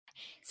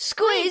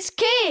Squiz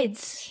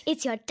Kids!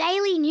 It's your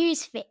daily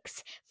news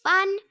fix.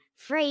 Fun,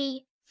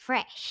 free,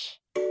 fresh.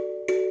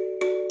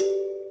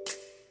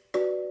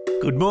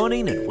 Good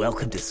morning and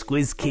welcome to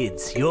Squiz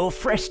Kids, your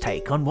fresh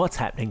take on what's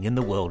happening in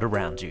the world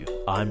around you.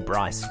 I'm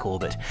Bryce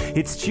Corbett.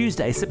 It's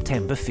Tuesday,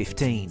 September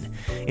 15.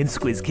 In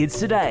Squiz Kids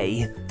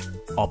today,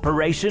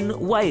 Operation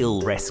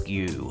Whale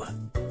Rescue.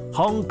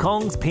 Hong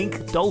Kong's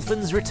pink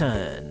dolphins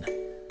return.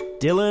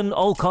 Dylan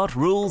Alcott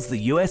rules the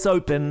US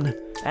Open.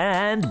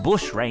 And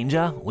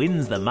Bushranger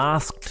wins the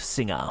Masked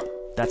Singer.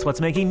 That's what's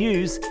making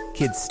news,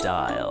 kids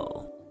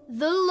style.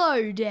 The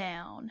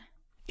Lowdown.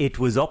 It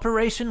was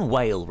Operation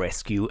Whale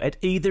Rescue at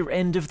either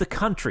end of the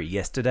country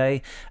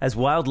yesterday as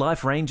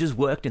wildlife rangers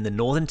worked in the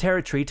Northern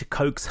Territory to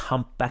coax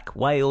humpback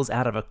whales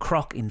out of a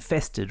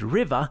croc-infested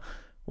river,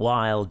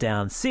 while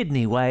down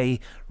Sydney Way,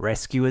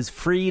 rescuers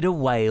freed a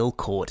whale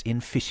caught in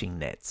fishing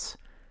nets.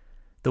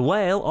 The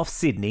whale off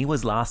Sydney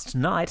was last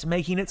night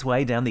making its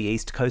way down the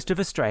east coast of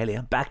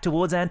Australia back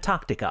towards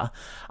Antarctica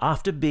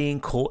after being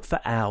caught for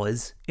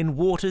hours in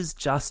waters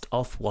just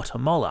off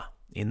Guatemala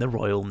in the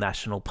Royal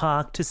National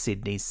Park to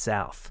Sydney's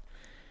south.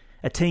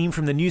 A team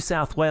from the New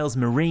South Wales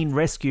Marine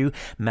Rescue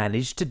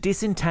managed to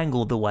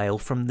disentangle the whale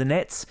from the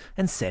nets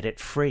and set it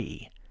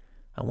free.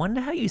 I wonder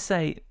how you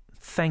say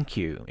thank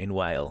you in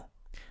whale.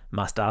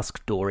 Must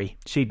ask Dory,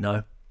 she'd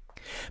know.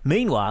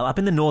 Meanwhile, up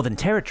in the Northern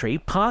Territory,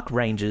 park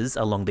rangers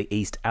along the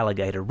East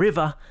Alligator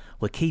River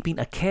were keeping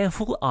a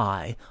careful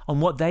eye on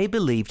what they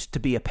believed to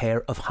be a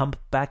pair of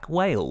humpback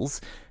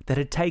whales that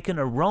had taken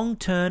a wrong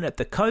turn at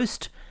the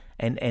coast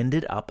and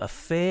ended up a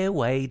fair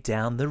way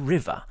down the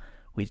river,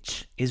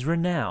 which is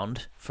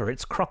renowned for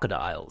its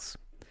crocodiles.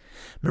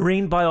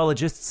 Marine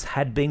biologists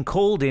had been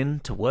called in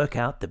to work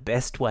out the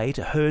best way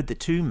to herd the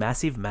two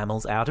massive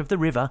mammals out of the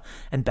river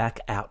and back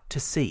out to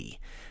sea,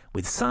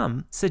 with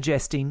some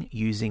suggesting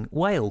using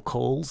whale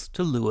calls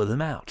to lure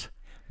them out.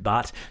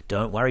 But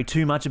don't worry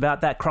too much about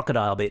that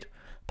crocodile bit.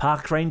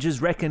 Park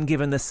rangers reckon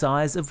given the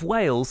size of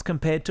whales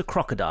compared to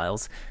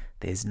crocodiles,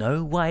 there's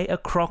no way a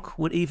croc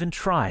would even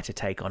try to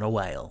take on a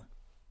whale.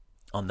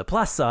 On the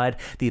plus side,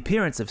 the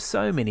appearance of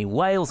so many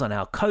whales on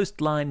our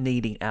coastline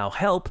needing our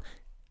help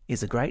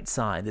is a great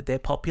sign that their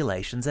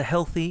populations are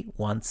healthy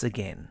once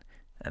again.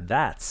 And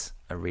that's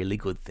a really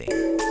good thing.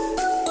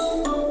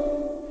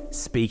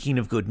 Speaking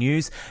of good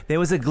news, there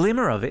was a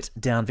glimmer of it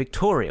down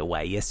Victoria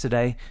Way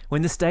yesterday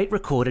when the state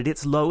recorded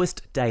its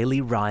lowest daily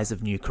rise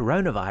of new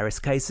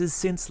coronavirus cases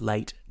since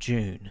late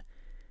June.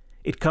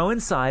 It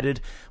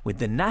coincided with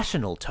the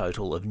national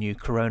total of new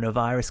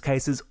coronavirus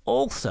cases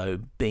also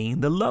being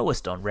the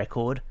lowest on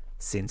record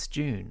since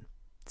June.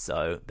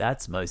 So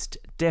that's most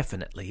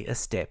definitely a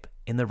step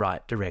in the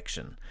right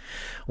direction.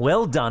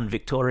 Well done,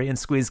 Victorian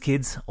Squiz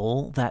Kids.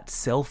 All that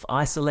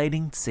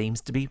self-isolating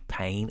seems to be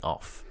paying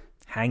off.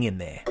 Hang in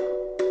there.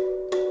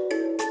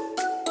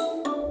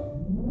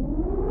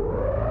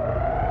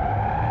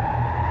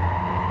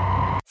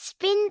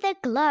 Spin the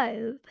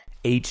globe.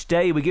 Each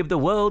day we give the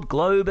world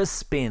globe a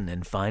spin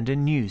and find a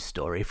news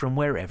story from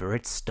wherever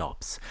it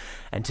stops.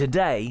 And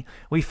today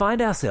we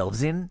find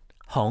ourselves in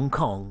Hong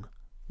Kong,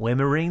 where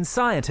marine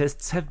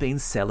scientists have been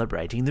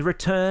celebrating the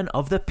return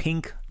of the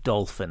pink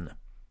dolphin.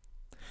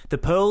 The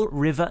Pearl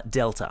River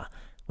Delta,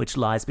 which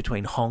lies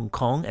between Hong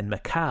Kong and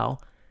Macau,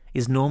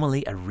 is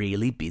normally a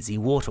really busy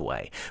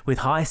waterway, with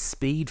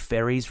high-speed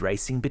ferries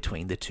racing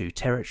between the two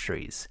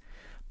territories.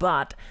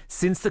 But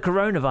since the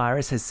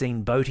coronavirus has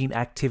seen boating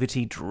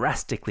activity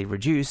drastically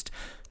reduced,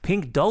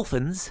 pink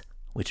dolphins,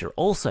 which are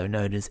also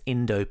known as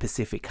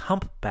Indo-Pacific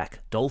humpback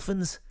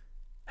dolphins,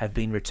 have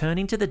been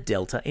returning to the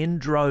delta in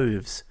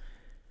droves.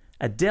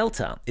 A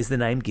delta is the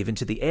name given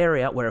to the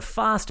area where a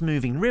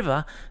fast-moving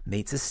river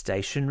meets a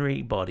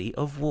stationary body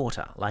of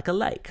water, like a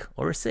lake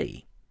or a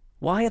sea.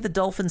 Why are the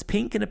dolphins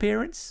pink in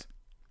appearance?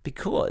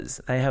 Because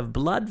they have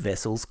blood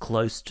vessels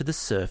close to the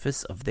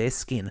surface of their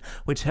skin,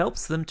 which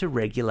helps them to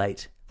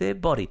regulate their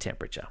body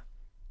temperature.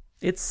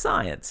 It's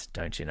science,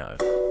 don't you know?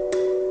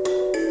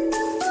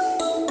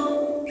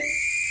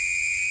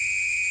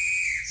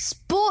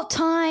 Sport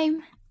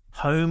time!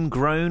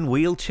 Homegrown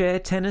wheelchair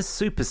tennis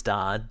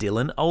superstar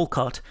Dylan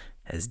Alcott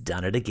has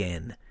done it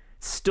again,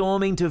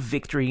 storming to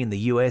victory in the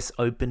US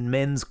Open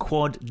men's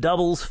quad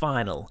doubles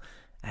final,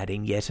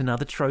 adding yet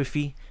another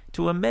trophy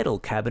to a medal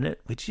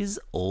cabinet which is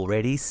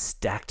already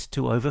stacked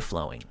to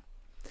overflowing.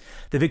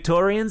 The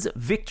Victorian's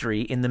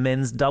victory in the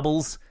men's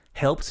doubles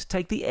helped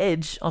take the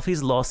edge off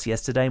his loss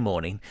yesterday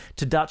morning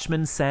to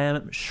Dutchman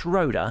Sam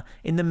Schroeder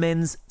in the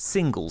men's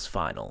singles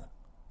final.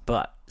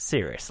 But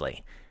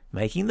seriously,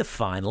 making the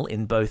final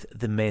in both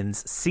the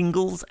men's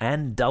singles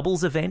and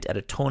doubles event at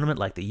a tournament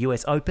like the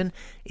US Open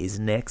is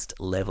next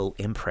level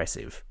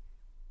impressive.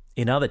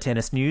 In other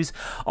tennis news,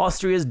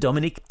 Austria's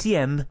Dominic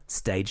Thiem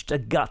staged a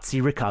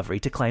gutsy recovery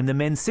to claim the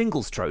men's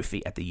singles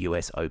trophy at the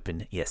US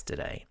Open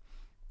yesterday.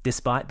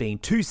 Despite being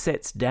 2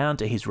 sets down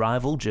to his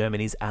rival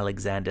Germany's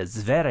Alexander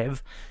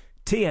Zverev,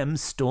 Thiem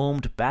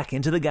stormed back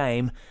into the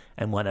game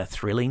and won a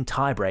thrilling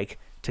tiebreak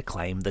to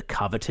claim the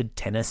coveted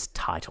tennis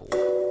title.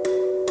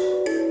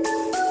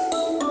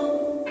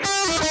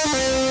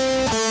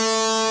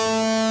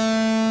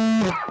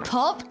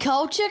 Pop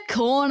Culture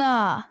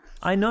Corner.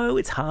 I know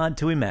it's hard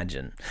to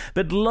imagine,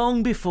 but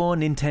long before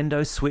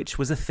Nintendo Switch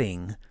was a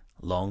thing,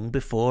 long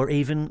before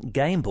even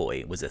Game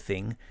Boy was a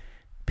thing,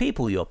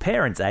 people your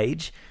parents'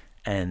 age,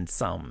 and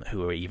some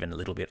who are even a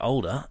little bit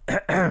older,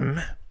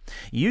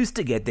 used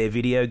to get their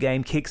video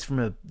game kicks from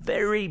a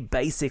very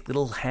basic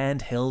little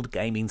handheld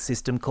gaming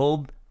system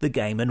called the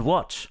Game &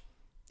 Watch.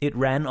 It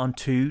ran on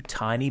 2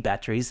 tiny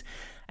batteries,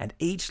 and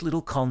each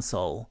little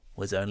console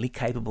was only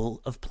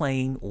capable of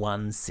playing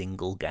one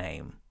single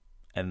game.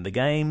 And the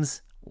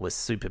games were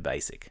super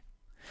basic.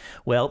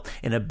 Well,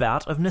 in a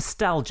bout of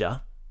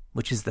nostalgia,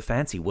 which is the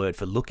fancy word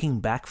for looking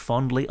back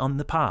fondly on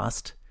the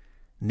past,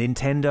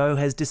 Nintendo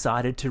has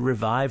decided to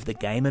revive the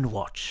Game &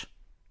 Watch.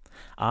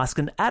 Ask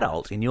an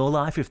adult in your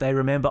life if they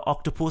remember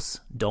Octopus,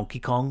 Donkey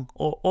Kong,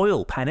 or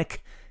Oil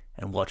Panic,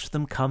 and watch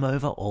them come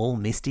over all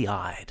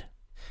misty-eyed.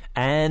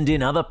 And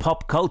in other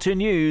pop culture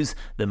news,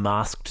 the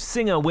Masked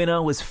Singer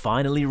winner was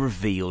finally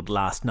revealed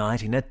last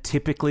night in a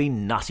typically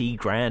nutty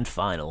grand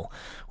final,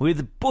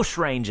 with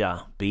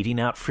Bushranger beating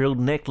out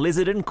Frilled-Necked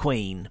Lizard and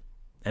Queen.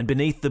 And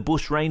beneath the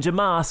Bushranger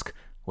mask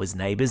was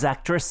Neighbours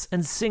actress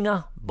and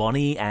singer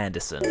Bonnie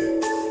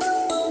Anderson.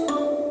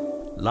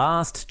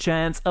 Last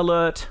chance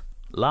alert!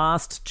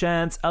 Last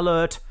chance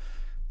alert!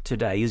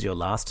 Today is your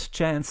last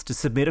chance to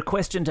submit a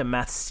question to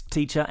maths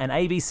teacher and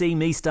ABC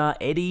Me star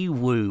Eddie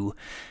Wu.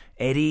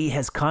 Eddie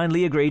has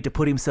kindly agreed to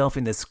put himself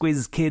in the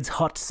Squiz Kids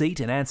hot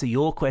seat and answer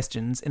your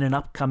questions in an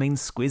upcoming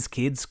Squiz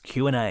Kids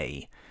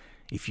Q&A.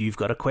 If you've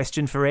got a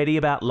question for Eddie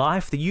about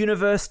life, the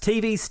universe,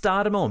 TV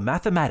stardom, or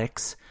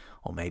mathematics,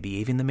 or maybe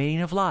even the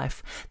meaning of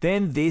life,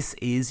 then this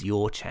is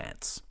your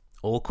chance.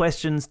 All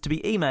questions to be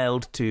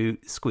emailed to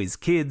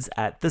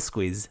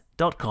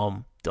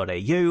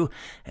squizkids@thesquiz.com.au,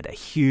 and a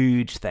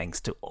huge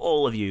thanks to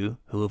all of you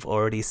who have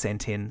already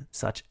sent in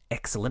such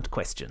excellent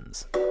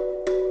questions.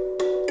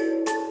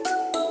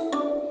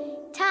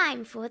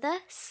 Time for the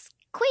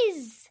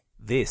quiz.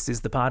 This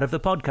is the part of the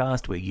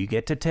podcast where you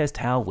get to test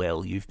how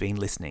well you've been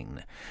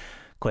listening.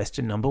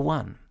 Question number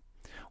 1.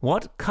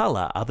 What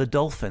colour are the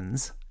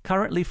dolphins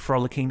currently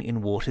frolicking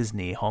in waters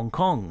near Hong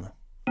Kong?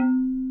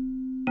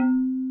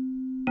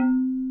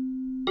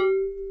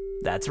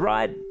 That's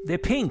right, they're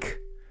pink.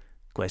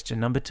 Question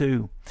number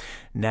 2.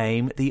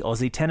 Name the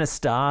Aussie tennis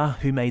star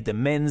who made the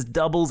men's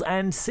doubles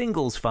and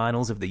singles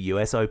finals of the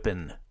US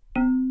Open.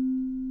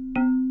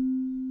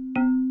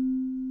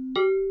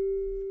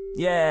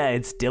 Yeah,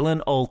 it's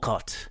Dylan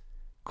Alcott.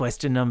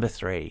 Question number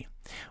 3.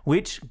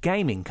 Which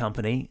gaming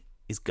company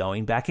is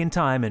going back in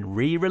time and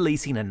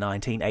re-releasing a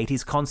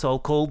 1980s console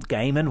called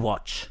Game &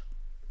 Watch?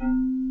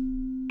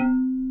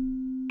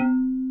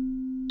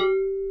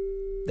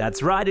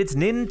 That's right, it's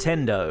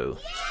Nintendo.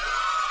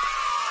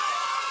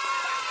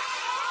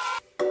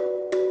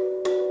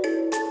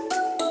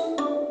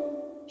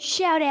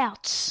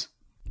 Shout-outs.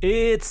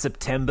 It's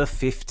September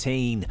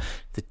 15,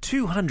 the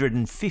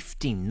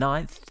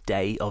 259th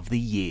day of the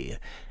year,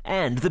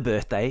 and the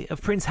birthday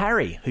of Prince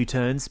Harry, who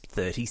turns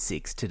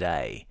 36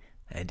 today.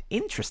 And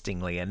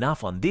interestingly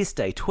enough, on this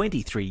day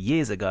 23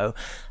 years ago,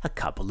 a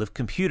couple of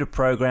computer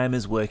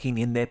programmers working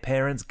in their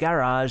parents'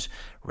 garage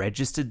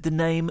registered the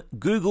name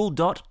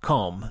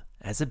Google.com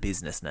as a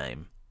business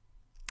name.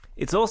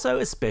 It's also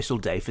a special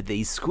day for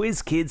these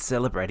Squiz kids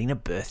celebrating a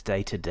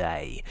birthday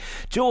today.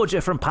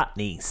 Georgia from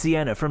Putney,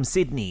 Sienna from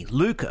Sydney,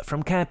 Luca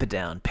from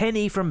Camperdown,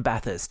 Penny from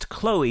Bathurst,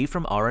 Chloe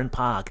from Oran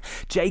Park,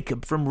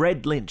 Jacob from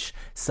Red Lynch,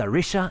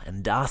 Sarisha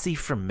and Darcy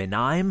from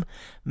Menime,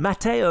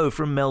 Matteo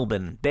from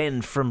Melbourne,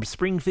 Ben from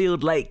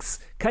Springfield Lakes,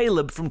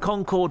 Caleb from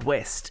Concord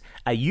West,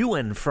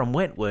 Ewan from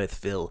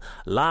Wentworthville,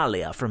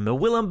 Lalia from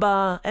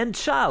Murwillumbah, and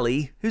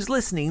Charlie, who's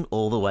listening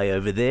all the way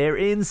over there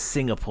in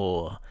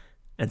Singapore.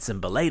 And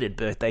some belated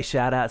birthday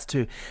shout-outs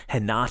to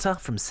Henata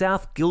from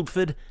South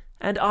Guildford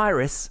and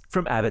Iris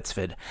from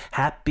Abbotsford.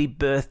 Happy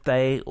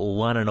birthday,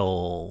 one and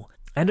all.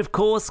 And of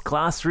course,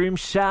 classroom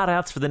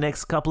shout-outs for the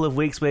next couple of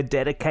weeks we're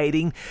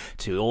dedicating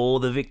to all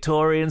the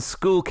Victorian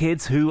school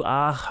kids who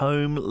are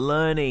home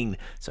learning.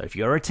 So if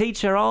you're a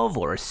teacher of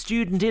or a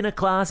student in a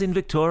class in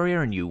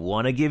Victoria and you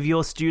want to give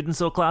your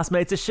students or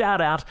classmates a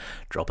shout-out,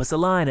 drop us a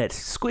line at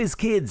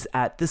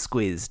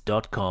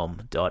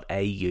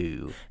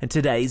squizkids@thesquiz.com.au. And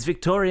today's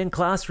Victorian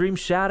classroom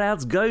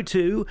shout-outs go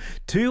to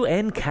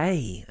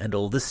 2NK and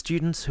all the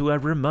students who are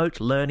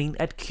remote learning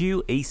at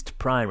Kew East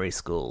Primary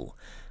School.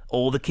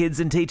 All the kids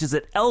and teachers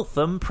at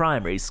Eltham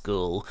Primary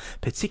School,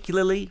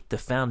 particularly the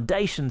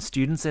foundation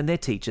students and their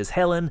teachers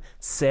Helen,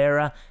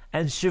 Sarah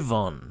and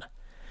Siobhan.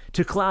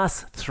 To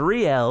Class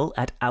 3L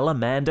at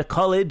Alamanda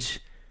College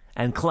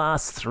and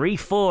Class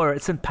 3-4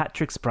 at St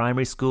Patrick's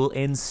Primary School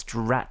in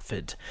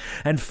Stratford.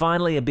 And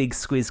finally, a big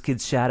Squiz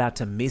Kids shout out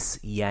to Miss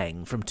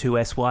Yang from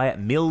 2SY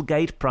at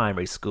Millgate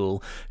Primary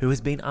School, who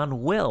has been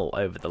unwell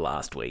over the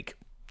last week.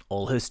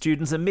 All her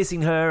students are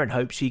missing her and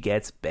hope she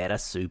gets better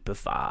super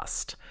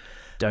fast.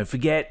 Don't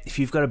forget, if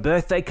you've got a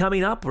birthday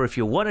coming up, or if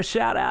you want a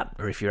shout out,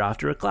 or if you're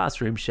after a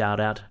classroom shout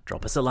out,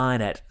 drop us a line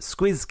at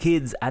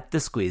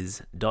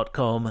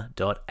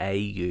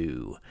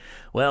squizkids@thesquiz.com.au.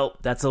 Well,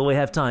 that's all we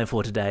have time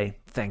for today.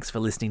 Thanks for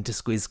listening to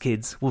Squiz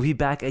Kids. We'll be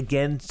back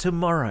again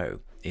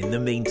tomorrow. In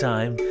the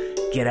meantime,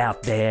 get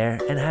out there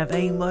and have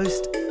a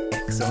most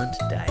excellent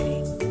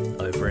day.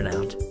 Over and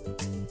out.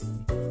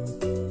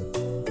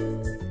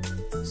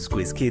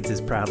 Squiz Kids is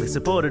proudly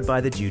supported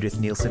by the Judith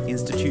Neilson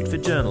Institute for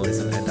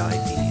Journalism and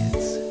Ideas.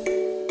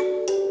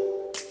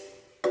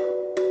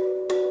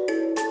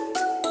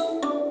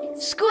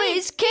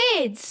 Squiz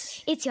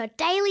Kids! It's your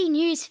daily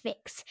news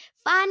fix.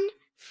 Fun,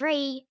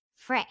 free,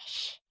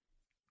 fresh.